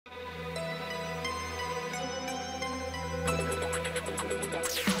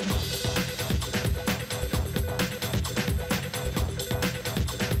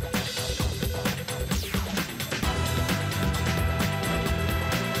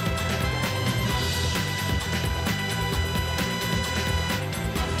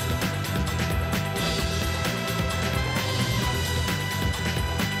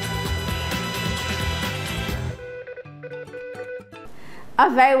A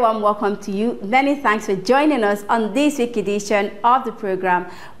very warm welcome to you. Many thanks for joining us on this week's edition of the program.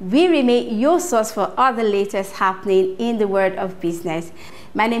 We remain your source for all the latest happening in the world of business.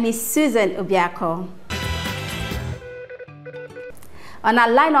 My name is Susan Obiako. On our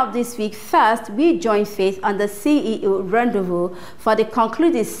lineup this week, first, we join Faith on the CEO Rendezvous for the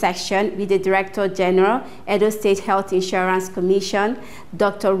concluding section with the Director General, Edo State Health Insurance Commission,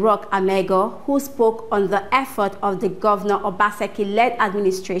 Dr. Rock Amego, who spoke on the effort of the Governor Obaseki-led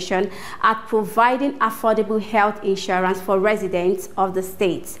administration at providing affordable health insurance for residents of the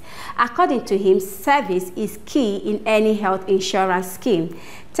state. According to him, service is key in any health insurance scheme.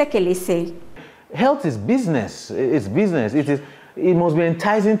 Take a listen. Health is business. It's business. It must be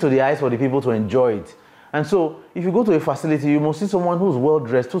enticing to the eyes for the people to enjoy it. And so, if you go to a facility, you must see someone who's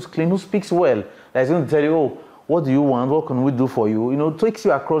well-dressed, who's clean, who speaks well, that's going to tell you, oh, what do you want? What can we do for you? You know, takes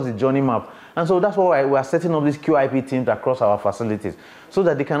you across the journey map. And so that's why we are setting up these QIP teams across our facilities, so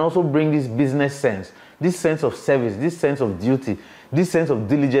that they can also bring this business sense, this sense of service, this sense of duty, this sense of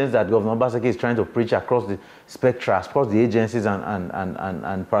diligence that Governor Obaseki is trying to preach across the spectra, across the agencies and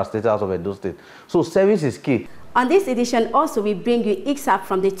parastatals of Edo State. So service is key. On this edition also, we bring you excerpts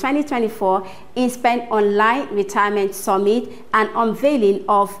from the 2024 Inspenonline Retirement Summit and unveiling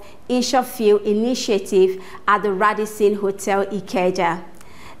of InsureFeel initiative at the Radisson Hotel Ikeja.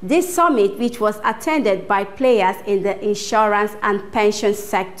 This summit, which was attended by players in the insurance and pension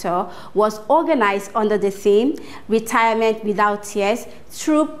sector, was organized under the theme Retirement Without Tears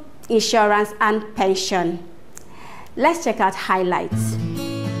Through Insurance and Pension. Let's check out highlights.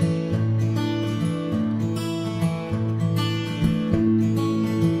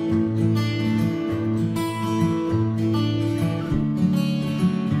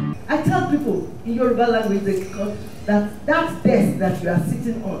 I tell people in Yoruba language that that desk that you are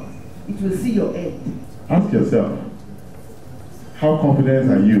sitting on, it will see your end. Ask yourself, how confident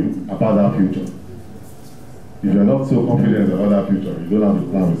are you about that future? If you're not so confident about that future, you don't have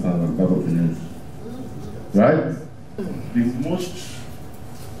a plan with sand and start of things. Right? The most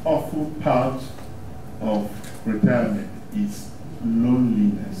awful part of retirement is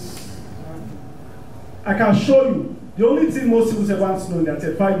loneliness. I can show you. The only thing most civil servants know in their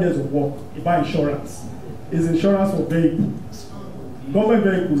 35 years of work about insurance is insurance for vehicles, government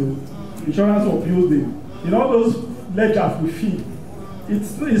vehicle, insurance for building. In all those ledgers we feel,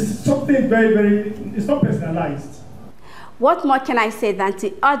 it's something very, it's not personalized. What more can I say than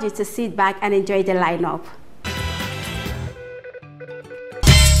to urge you to sit back and enjoy the lineup?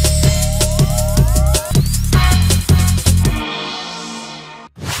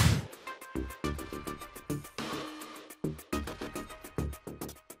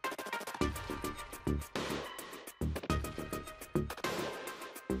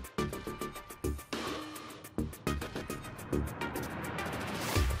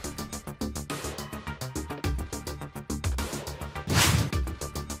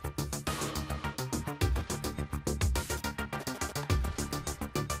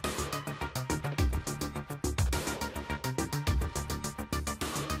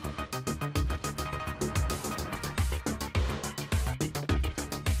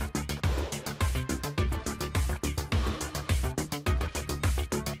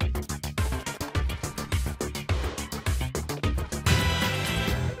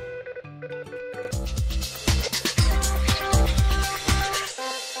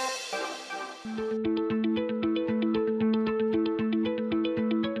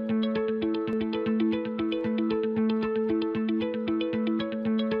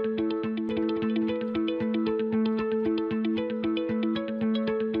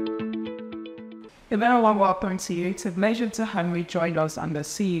 A very warm welcome to you. It's a pleasure to have you join us on the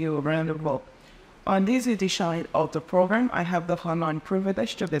CEO Rendezvous. On this edition of the program, I have the honor and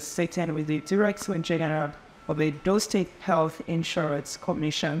privilege to be sitting with the Director General of the Edo State Health Insurance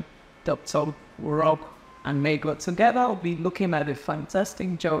Commission, Dr. Rock Amego. Together, we'll be looking at the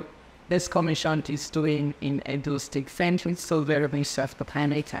fantastic job this commission is doing in Edo State. Thank you so very much for the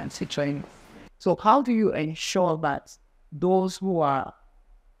planet and situation. So how do you ensure that those who are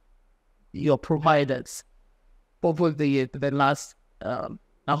your providers over the last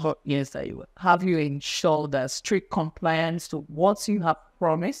number of years that you have you ensured that strict compliance to what you have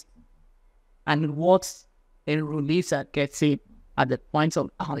promised and what enrollees are getting at the point of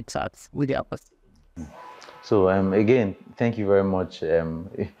contact with their facility? So again, thank you very much.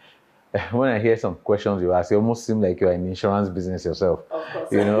 When I hear some questions you ask, it almost seems like you're in insurance business yourself. Of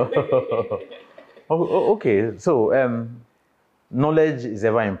course. You know. Okay, so knowledge is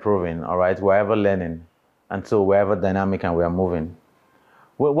ever improving, all right? We're ever learning, and so we're ever dynamic and we're moving.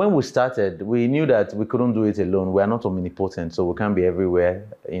 Well, when we started, we knew that we couldn't do it alone. We are not omnipotent, so we can't be everywhere.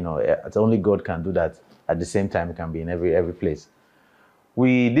 You know, only God can do that. At the same time, we can be in every place.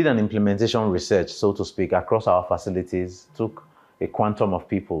 We did an implementation research, so to speak, across our facilities, took a quantum of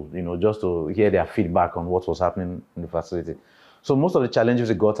people, you know, just to hear their feedback on what was happening in the facility. So most of the challenges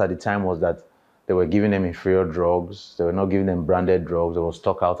we got at the time was that they were giving them inferior drugs. They were not giving them branded drugs. There was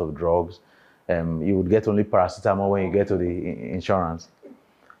stock out of drugs. You would get only paracetamol when you get to the insurance.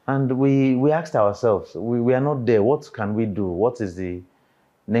 And we asked ourselves, we are not there. What can we do? What is the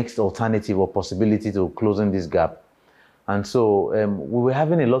next alternative or possibility to closing this gap? And so we were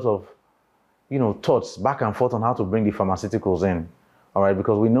having a lot of, you know, thoughts back and forth on how to bring the pharmaceuticals in, all right,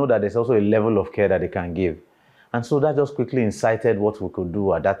 because we know that there's also a level of care that they can give. And so that just quickly incited what we could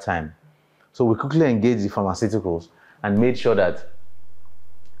do at that time. So we quickly engaged the pharmaceuticals and made sure that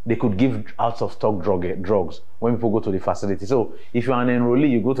they could give out of stock drugs when people go to the facility. So if you're an enrollee,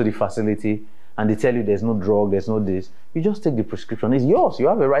 you go to the facility and they tell you there's no drug, there's no this, you just take the prescription. It's yours. You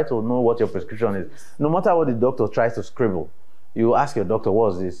have a right to know what your prescription is. No matter what the doctor tries to scribble, you ask your doctor,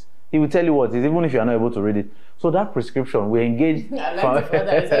 what's this? He will tell you what it is, even if you're not able to read it. So that prescription, we engage. I like the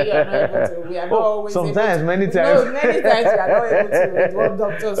fact that you are not able to. We are not always sometimes, able to. many times. No, many times we are not able to read what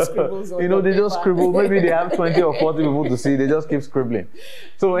doctor scribbles on. You know, they paper. just scribble. Maybe they have 20 or 40 people to see. They just keep scribbling.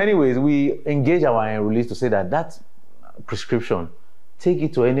 So anyways, we engage our enrollees to say that that prescription, take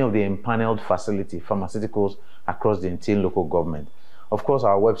it to any of the empaneled facility, pharmaceuticals across the entire local government. Of course,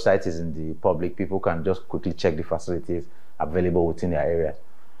 our website is in the public. People can just quickly check the facilities available within their area.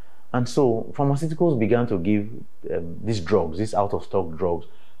 And so pharmaceuticals began to give these drugs, these out-of-stock drugs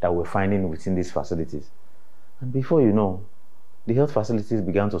that we're finding within these facilities. And before you know, the health facilities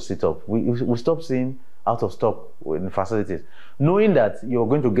began to sit up. We stopped seeing out-of-stock in facilities, knowing that you're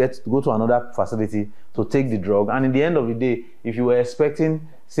going to go to another facility to take the drug. And in the end of the day, if you were expecting,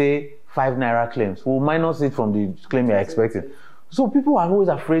 say, 5 naira claims, we minus it from the claim you're expecting. So people are always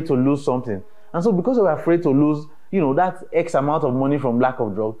afraid to lose something. And so because they were afraid to lose, you know, that X amount of money from lack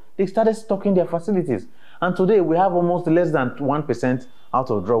of drug, they started stocking their facilities. And today we have almost less than 1% out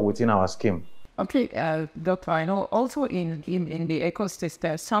of drug within our scheme. Okay, Doctor, I know also in the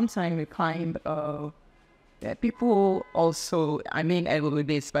ecosystem, sometimes we find people also, I mean, I will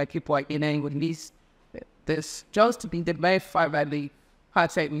this by people are getting with this just to be the very family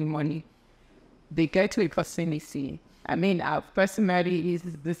part of money. They get to a facility. I mean, personally, is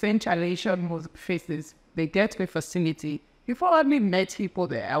the same challenge most faces. They get to a facility. Before I met people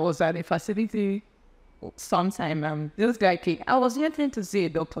there, I was at a facility sometime. This guy came. I was getting to see a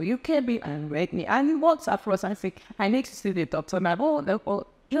doctor. You can't be unread me. And what's up for us? I said, I need to see the doctor. And I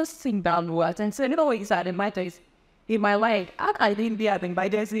just sit down words and say, you know, it's at the matters in my life. I didn't be at the by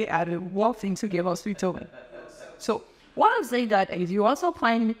day. I walked into the hospital. So what I'm saying that is you also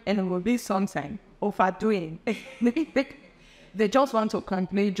find and it will be something overdoing. They just want to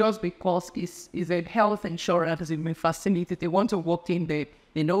complain just because it's a health insurance in a facility. They want to walk in there.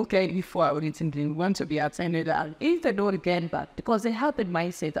 They don't care before everything. They want to be attended. And if they don't get that, because they have the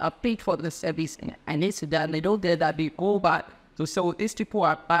mindset, I paid for the service and it's done. They don't get that, they go back. So these people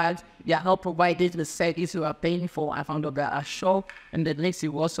are bad. They are not provided the service you are paying for. I found out that are short and the next it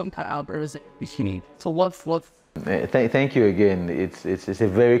was some kind of So what? Thank you again. It's a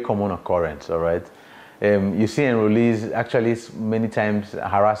very common occurrence, all right? You see enrollees actually many times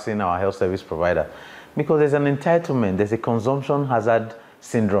harassing our health service provider because there's an entitlement, there's a consumption hazard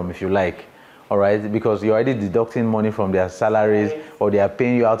syndrome, if you like, all right? Because you're already deducting money from their salaries or they are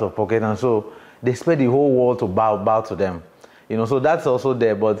paying you out of pocket, and so they expect the whole world to bow to them, you know, so that's also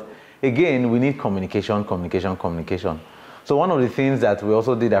there. But again, we need communication. So one of the things that we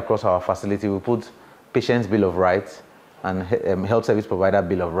also did across our facility, we put patient's bill of rights and health service provider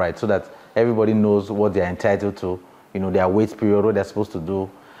bill of rights so that everybody knows what they're entitled to, you know, their wait period, what they're supposed to do.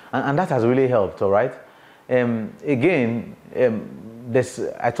 And that has really helped, all right? Again,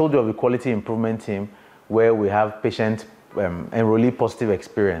 I told you of the quality improvement team where we have patient enrollee positive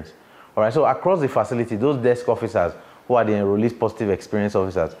experience. All right, so across the facility, those desk officers who are the enrollees positive experience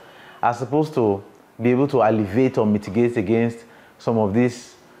officers are supposed to be able to alleviate or mitigate against some of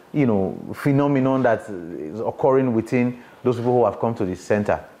this, you know, phenomenon that is occurring within those people who have come to this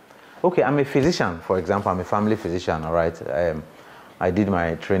center. Okay, I'm a physician, for example. I'm a family physician, all right? I did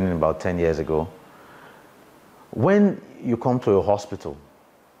my training about 10 years ago. When you come to a hospital,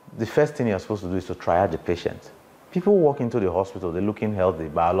 the first thing you're supposed to do is to triage the patient. People walk into the hospital, they're looking healthy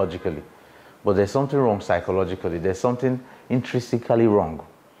biologically, but there's something wrong psychologically. There's something intrinsically wrong,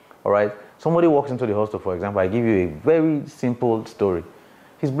 all right? Somebody walks into the hospital, for example, I give you a very simple story.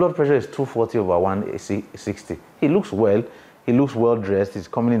 His blood pressure is 240/160. He looks well. he looks well dressed, he's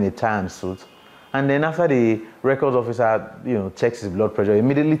coming in a tie and suit. And then after the records officer, checks his blood pressure,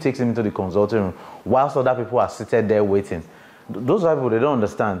 immediately takes him into the consulting room whilst other people are seated there waiting. Those are people, they don't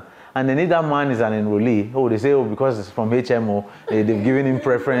understand. And then if that man is an enrollee, they say, because it's from HMO, they've given him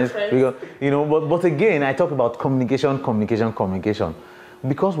preference. Because, but again, I talk about communication.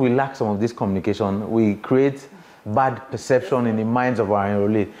 Because we lack some of this communication, we create bad perception in the minds of our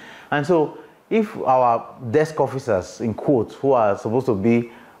enrollees. And so if our desk officers, in quotes, who are supposed to be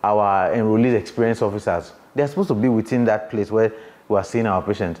our enrollees experience officers, they're supposed to be within that place where we are seeing our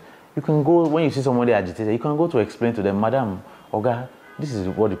patients. You can go, when you see somebody agitated, you can go to explain to them, Madam, Oga, this is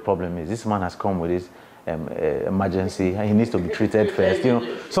what the problem is. This man has come with this emergency, and he needs to be treated first.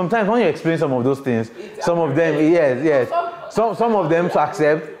 Sometimes when you explain some of those things, some of them, yes. Some of them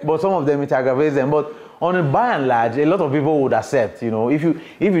accept, but some of them it aggravates them. But on a by and large, a lot of people would accept. If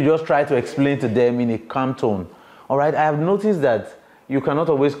you just try to explain to them in a calm tone. All right, I have noticed that you cannot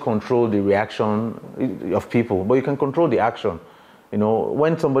always control the reaction of people, but you can control the action.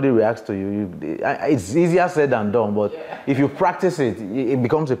 When somebody reacts to you, it's easier said than done, but if you practice it, it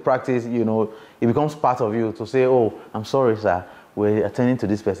becomes a practice, it becomes part of you to say, oh, I'm sorry, sir, we're attending to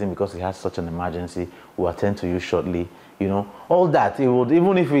this person because he has such an emergency, we'll attend to you shortly, all that. It would,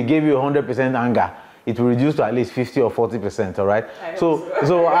 even if we gave you 100% anger, it will reduce to at least 50 or 40%, all right? So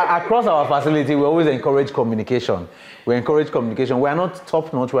across our facility, we always encourage communication. We encourage communication. We are not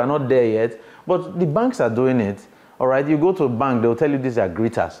top-notch, we are not there yet, but the banks are doing it. All right, you go to a bank, they'll tell you these are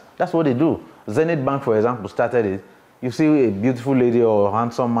greeters. That's what they do. Zenith Bank, for example, started it. You see a beautiful lady or a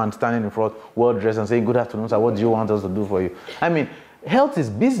handsome man standing in front, well-dressed, and saying, good afternoon, sir, what do you want us to do for you? I mean, health is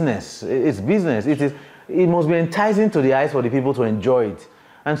business. It's business. It must be enticing to the eyes for the people to enjoy it.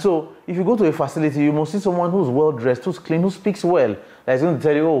 And so, if you go to a facility, you must see someone who's well-dressed, who's clean, who speaks well, that's going to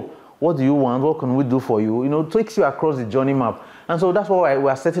tell you, oh, what do you want? What can we do for you? It takes you across the journey map. And so that's why we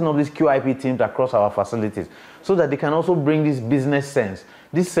are setting up these QIP teams across our facilities, so that they can also bring this business sense,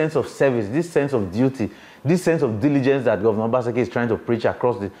 this sense of service, this sense of duty, this sense of diligence that Governor Obaseki is trying to preach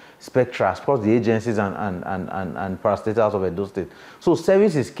across the spectra, across the agencies and parastatals of Edo State. So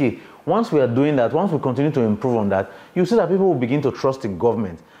service is key. Once we are doing that, once we continue to improve on that, you see that people will begin to trust in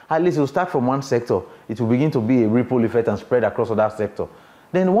government. At least it will start from one sector. It will begin to be a ripple effect and spread across other sector.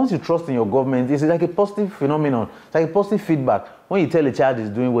 Then once you trust in your government, it's like a positive phenomenon. It's like a positive feedback. When you tell a child is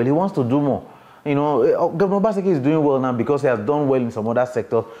doing well, he wants to do more. Governor Obaseki is doing well now because he has done well in some other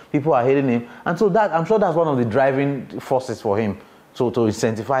sectors. People are hating him. And so I'm sure that's one of the driving forces for him. So to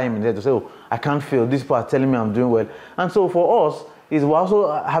incentivize him in there to say, oh, I can't fail. These people are telling me I'm doing well. And so for us, we're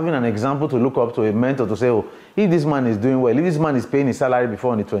also having an example to look up to, a mentor to say, oh, if this man is doing well, if this man is paying his salary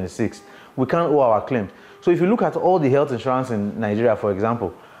before on the 26th, we can't owe our claims. So if you look at all the health insurance in Nigeria, for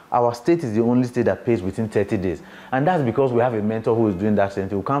example, our state is the only state that pays within 30 days. And that's because we have a mentor who is doing that same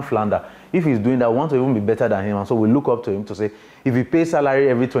thing. We can't flounder. If he's doing that, we want to even be better than him. And so we look up to him to say, if he pays salary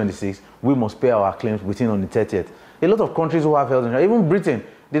every 26, we must pay our claims within on the 30th. A lot of countries who have health insurance, even Britain,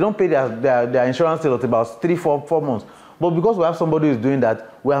 they don't pay their insurance till about 3-4 months. But because we have somebody who's doing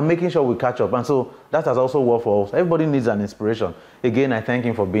that, we are making sure we catch up. And so that has also worked for us. Everybody needs an inspiration. Again, I thank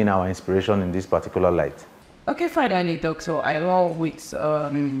him for being our inspiration in this particular light. Okay, finally, Doctor, I know with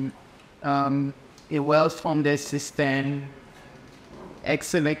a well-funded system,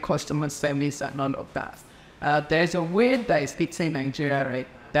 excellent customer service, and all of that. There's a word that is hitting Nigeria, right?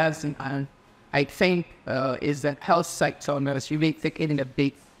 That's, I think, is the health sector that's really taking a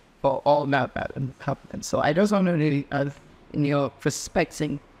big for all that happened. So I just want to really, in your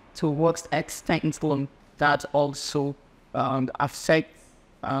perspective, to what extent will that also affect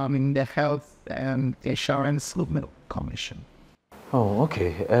the health and insurance commission? Oh,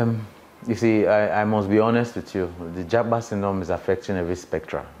 okay. You see, I must be honest with you. The Jabba syndrome is affecting every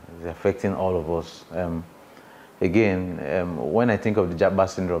spectrum. It's affecting all of us. Again, when I think of the Jabba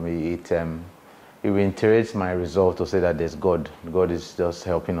syndrome, it reiterates my resolve to say that there's God. God is just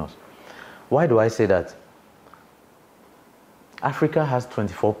helping us. Why do I say that? Africa has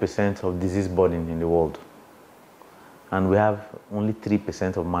 24% of disease burden in the world. And we have only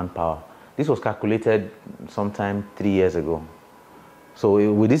 3% of manpower. This was calculated sometime 3 years ago.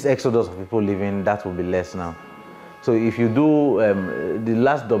 So with this exodus of people living, that will be less now. So if you do, the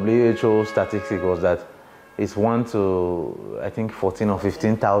last WHO statistic was that it's 1 to, I think, 14 or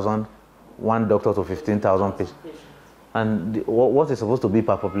 15,000, one doctor to 15,000 patients. And what is supposed to be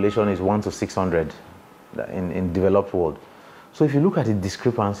per population is 1 to 600 in developed world. So if you look at the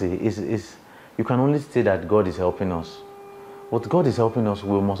discrepancy, you can only say that God is helping us. But God is helping us,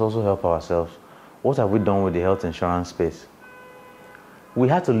 we must also help ourselves. What have we done with the health insurance space? We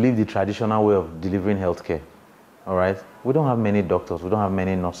had to leave the traditional way of delivering healthcare. all right? We don't have many doctors, we don't have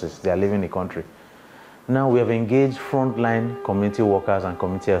many nurses. They are leaving the country. Now we have engaged frontline community workers and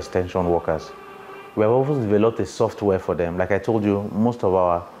community extension workers. We have also developed a software for them. Like I told you, most of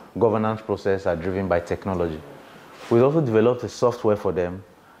our governance processes are driven by technology. We've also developed a software for them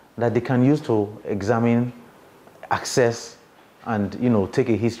that they can use to examine, access, and take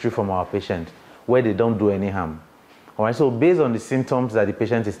a history from our patient where they don't do any harm. All right, so based on the symptoms that the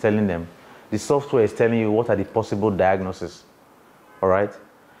patient is telling them, the software is telling you what are the possible diagnoses. All right,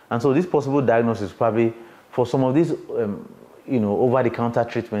 and so this possible diagnosis probably for some of these, over-the-counter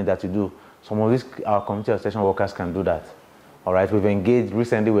treatment that you do, some of these our community extension workers can do that. All right,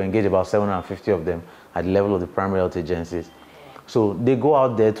 recently we engaged about 750 of them at the level of the primary health agencies. So they go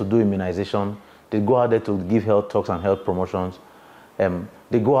out there to do immunization, they go out there to give health talks and health promotions.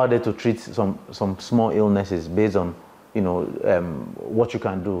 They go out there to treat some small illnesses based on, what you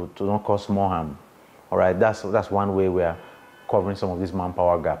can do to not cause more harm. All right, that's one way we are covering some of this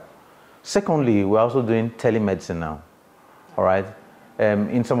manpower gap. Secondly, we're also doing telemedicine now. All right,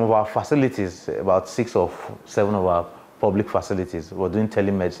 in some of our facilities, about 6 or 7 of our public facilities, we're doing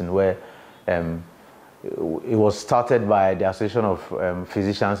telemedicine where it was started by the Association of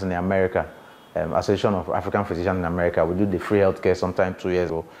Physicians in America. Association of African Physicians in America. We did the free healthcare sometime 2 years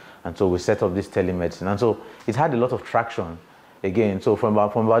ago, and so we set up this telemedicine, and so it had a lot of traction. Again, so from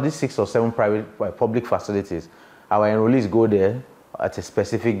about these 6 or 7 public facilities, our enrollees go there at a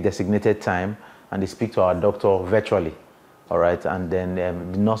specific designated time, and they speak to our doctor virtually. All right, and then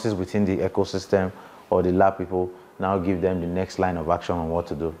the nurses within the ecosystem or the lab people now give them the next line of action on what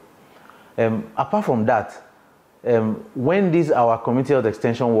to do. Apart from that, when our community health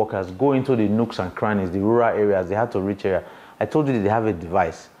extension workers go into the nooks and crannies, the rural areas, they have to reach area, I told you that they have a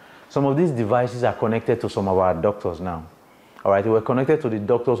device. Some of these devices are connected to some of our doctors now. All right, they were connected to the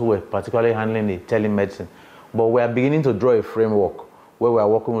doctors who were particularly handling the telemedicine. But we are beginning to draw a framework where we are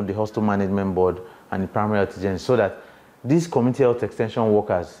working with the hospital management board and the primary health agency so that these community health extension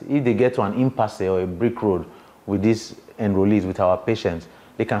workers, if they get to an impasse or a brick road with these enrollees, with our patients,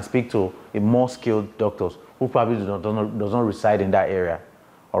 they can speak to a more skilled doctors who probably does not reside in that area.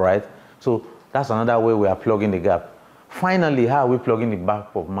 All right, so that's another way we are plugging the gap. Finally, how are we plugging the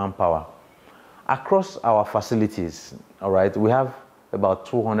gap of manpower? Across our facilities, all right, we have about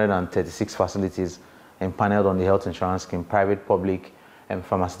 236 facilities empaneled on the health insurance scheme, private, public, and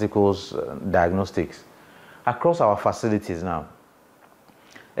pharmaceuticals, diagnostics. Across our facilities now,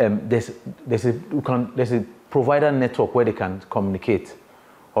 there's a provider network where they can communicate.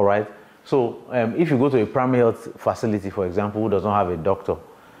 All right. So if you go to a primary health facility, for example, who does not have a doctor,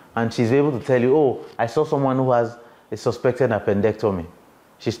 and she's able to tell you, oh, I saw someone who has a suspected appendectomy.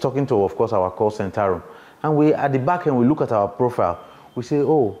 She's talking to, of course, our call center room. And we, at the back end, we look at our profile. We say,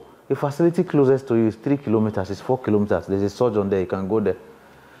 oh, the facility closest to you is 3 kilometers, it's 4 kilometers. There's a surgeon there, you can go there.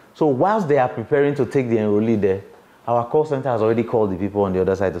 So whilst they are preparing to take the enrollee there, our call center has already called the people on the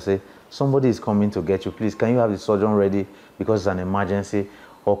other side to say, somebody is coming to get you. Please, can you have the surgeon ready because it's an emergency?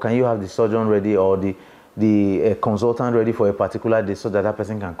 Or can you have the surgeon ready or the consultant ready for a particular day so that that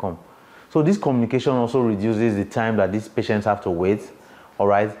person can come? So this communication also reduces the time that these patients have to wait. All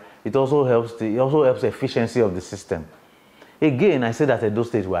right. It also helps the efficiency of the system. Again, I say that at those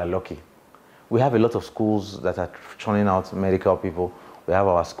states we are lucky. We have a lot of schools that are churning out medical people. We have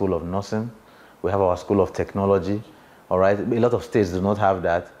our school of nursing. We have our school of technology. All right. A lot of states do not have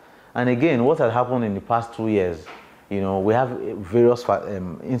that. And again, what had happened in the past 2 years, we have various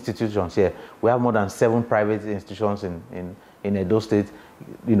institutions here. We have more than 7 private institutions in Edo State,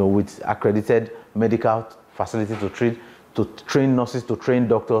 with accredited medical facilities to train nurses, to train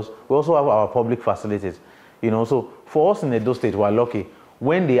doctors. We also have our public facilities, So for us in Edo State, we're lucky.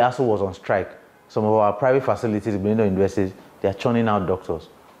 When the ASO was on strike, some of our private facilities, Benin universities, they are churning out doctors.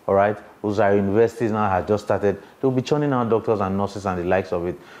 All right, those are universities now have just started. They'll be churning out doctors and nurses and the likes of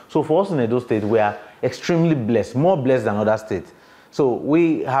it. So for us in Edo State, we are extremely blessed, more blessed than other states. So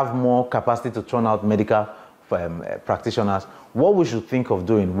we have more capacity to churn out medical practitioners. What we should think of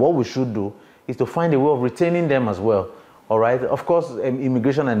doing, what we should do, is to find a way of retaining them as well. All right. Of course,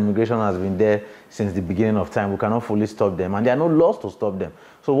 immigration has been there since the beginning of time. We cannot fully stop them, and there are no laws to stop them.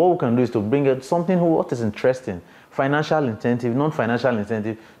 So what we can do is to bring out something what is interesting, financial incentive, non-financial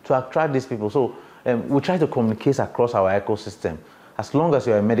incentive, to attract these people. So we try to communicate across our ecosystem. As long as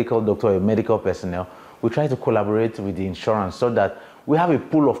you're a medical doctor or a medical personnel, we try to collaborate with the insurance so that we have a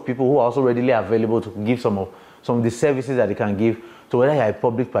pool of people who are also readily available to give some of the services that they can give to whether you're a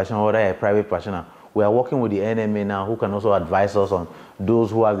public practitioner or whether you're a private practitioner. We are working with the NMA now, who can also advise us on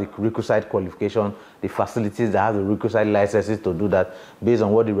those who have the requisite qualification, the facilities that have the requisite licenses to do that, based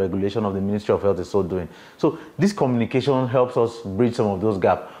on what the regulation of the Ministry of Health is so doing. So this communication helps us bridge some of those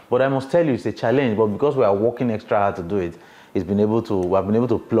gaps. But I must tell you, it's a challenge, but because we are working extra hard to do it, we have been able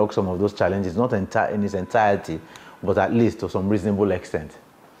to plug some of those challenges, not in its entirety, but at least to some reasonable extent,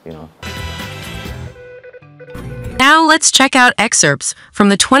 you know. Now let's check out excerpts from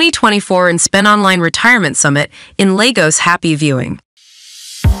the 2024 Inspenonline Retirement Summit in Lagos. Happy viewing.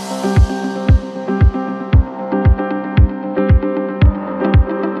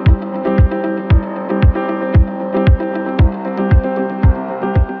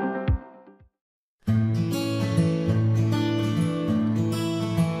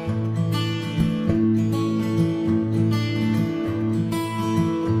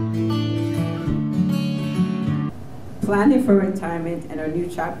 Planning for retirement and our new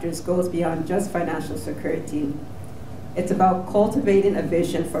chapters goes beyond just financial security. It's about cultivating a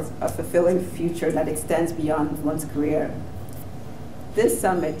vision for a fulfilling future that extends beyond one's career. This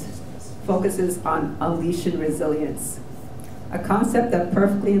summit focuses on unleashing resilience, a concept that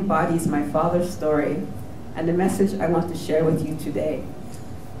perfectly embodies my father's story and the message I want to share with you today.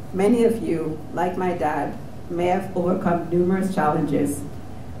 Many of you, like my dad, may have overcome numerous challenges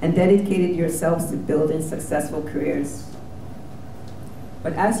and dedicated yourselves to building successful careers.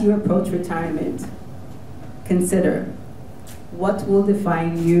 But as you approach retirement, consider what will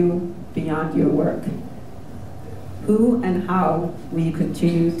define you beyond your work. Who and how will you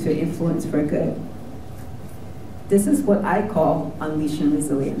continue to influence for good? This is what I call unleashing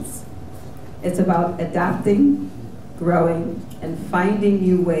resilience. It's about adapting, growing, and finding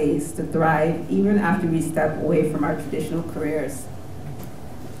new ways to thrive even after we step away from our traditional careers.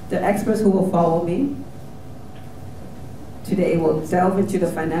 The experts who will follow me today will delve into the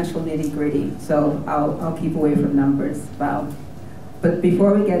financial nitty-gritty, so I'll keep away from numbers. But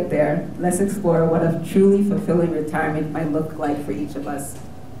before we get there, let's explore what a truly fulfilling retirement might look like for each of us.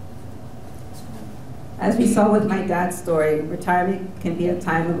 As we saw with my dad's story, retirement can be a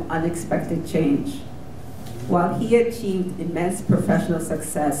time of unexpected change. While he achieved immense professional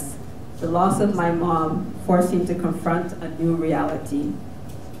success, the loss of my mom forced him to confront a new reality.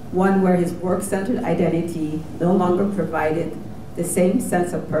 One where his work-centered identity no longer provided the same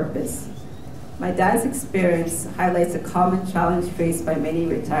sense of purpose. My dad's experience highlights a common challenge faced by many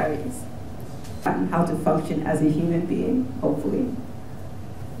retirees, how to function as a human being, hopefully.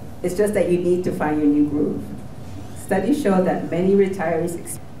 It's just that you need to find your new groove. Studies show that many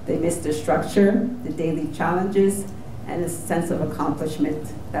retirees, they miss the structure, the daily challenges, and a sense of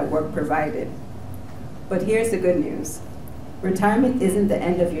accomplishment that work provided. But here's the good news. Retirement isn't the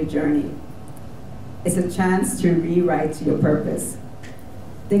end of your journey. It's a chance to rewrite your purpose.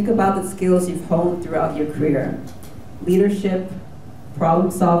 Think about the skills you've honed throughout your career. Leadership,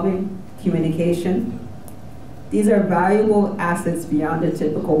 problem solving, communication. These are valuable assets beyond the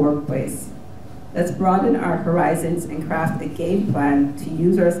typical workplace. Let's broaden our horizons and craft a game plan to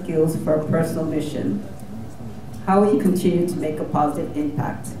use our skills for a personal mission. How will you continue to make a positive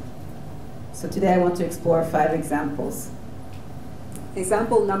impact? So today I want to explore 5 examples.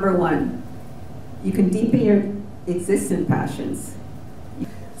 Example number 1, you can deepen your existing passions.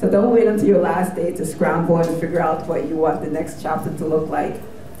 So don't wait until your last day to scramble and figure out what you want the next chapter to look like.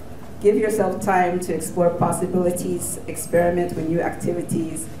 Give yourself time to explore possibilities, experiment with new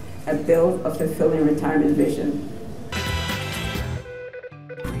activities, and build a fulfilling retirement vision.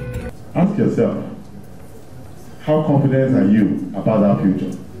 Ask yourself, how confident are you about that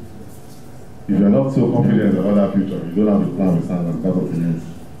future? If you're not so confident about that future, you don't have a plan with sand and start of the news.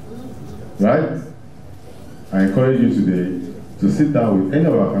 Right? I encourage you today to sit down with any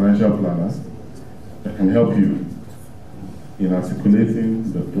of our financial planners that can help you in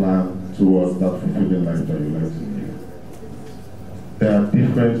articulating the plan towards that fulfilling life that you like to live. There are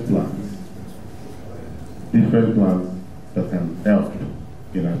different plans that can help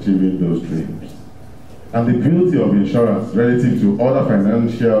in achieving those dreams. And the beauty of insurance relative to other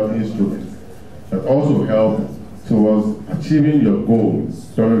financial instruments that also help towards achieving your goals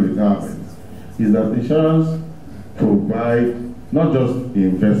during retirement is that insurance provides not just the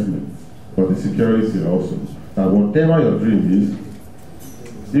investment, but the security also. That whatever your dream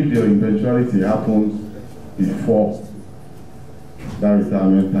is, if your eventuality happens before that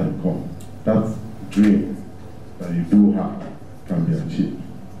retirement time comes, that dream that you do have can be achieved.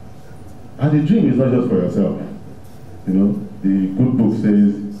 And the dream is not just for yourself. You know, the good book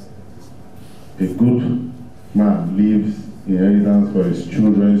says, a good man leaves inheritance for his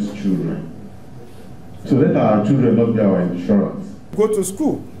children's children. So let our children not be our insurance. Go to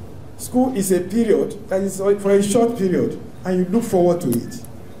school. School is a period that is for a short period, and you look forward to it.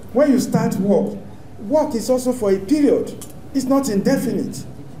 When you start work, work is also for a period. It's not indefinite,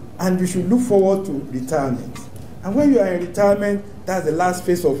 and you should look forward to retirement. And when you are in retirement, that's the last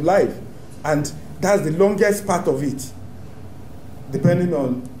phase of life, and that's the longest part of it, depending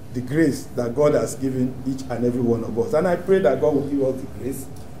on the grace that God has given each and every one of us. And I pray that God will give us the grace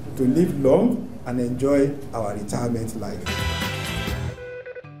to live long and enjoy our retirement life.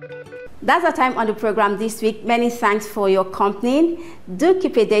 That's our time on the program this week. Many thanks for your company. Do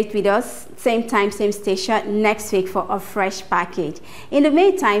keep a date with us, same time, same station, next week for a fresh package. In the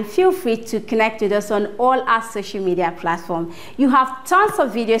meantime, feel free to connect with us on all our social media platforms. You have tons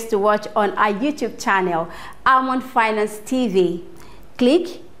of videos to watch on our YouTube channel, Almond Finance TV.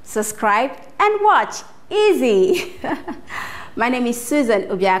 Click, subscribe, and watch. Easy. My name is Susan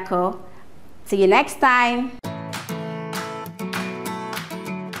Obiako. See you next time.